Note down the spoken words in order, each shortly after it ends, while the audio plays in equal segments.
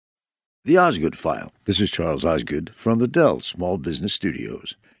The Osgood File. This is Charles Osgood from the Dell Small Business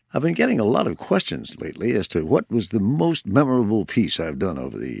Studios. I've been getting a lot of questions lately as to what was the most memorable piece I've done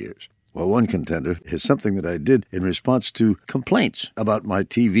over the years. Well, one contender is something that I did in response to complaints about my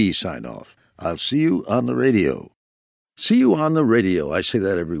TV sign-off. I'll see you on the radio. See you on the radio. I say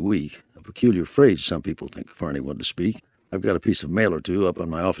that every week. A peculiar phrase, some people think, for anyone to speak. I've got a piece of mail or two up on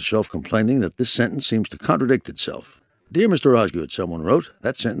my office shelf complaining that this sentence seems to contradict itself. Dear Mr. Osgood, someone wrote,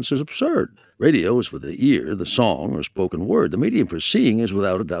 that sentence is absurd. Radio is for the ear, the song, or spoken word. The medium for seeing is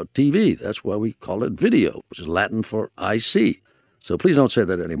without a doubt TV. That's why we call it video, which is Latin for I see. So please don't say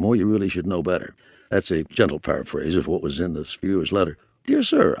that anymore. You really should know better. That's a gentle paraphrase of what was in this viewer's letter. Dear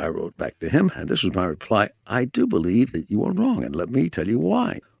sir, I wrote back to him, and this was my reply. I do believe that you are wrong, and let me tell you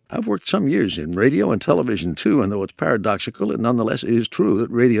why. I've worked some years in radio and television too, and though it's paradoxical, it nonetheless is true that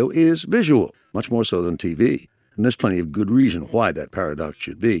radio is visual, much more so than TV. And there's plenty of good reason why that paradox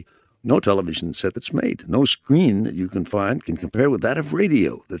should be. No television set that's made, no screen that you can find can compare with that of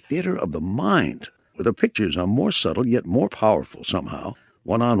radio, the theater of the mind, where the pictures are more subtle yet more powerful somehow.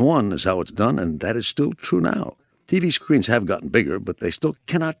 One-on-one is how it's done, and that is still true now. TV screens have gotten bigger, but they still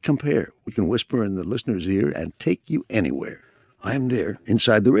cannot compare. We can whisper in the listener's ear and take you anywhere. I am there,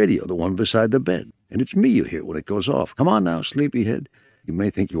 inside the radio, the one beside the bed, and it's me you hear when it goes off. Come on now, sleepyhead. You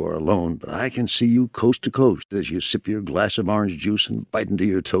may think you are alone, but I can see you coast to coast as you sip your glass of orange juice and bite into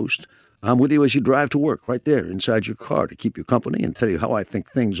your toast. I'm with you as you drive to work, right there inside your car to keep you company and tell you how I think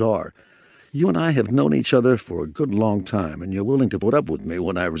things are. You and I have known each other for a good long time, and you're willing to put up with me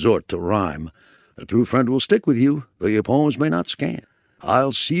when I resort to rhyme. A true friend will stick with you, though your poems may not scan.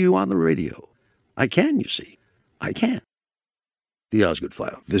 I'll see you on the radio. I can, you see. I can. The Osgood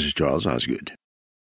File. This is Charles Osgood.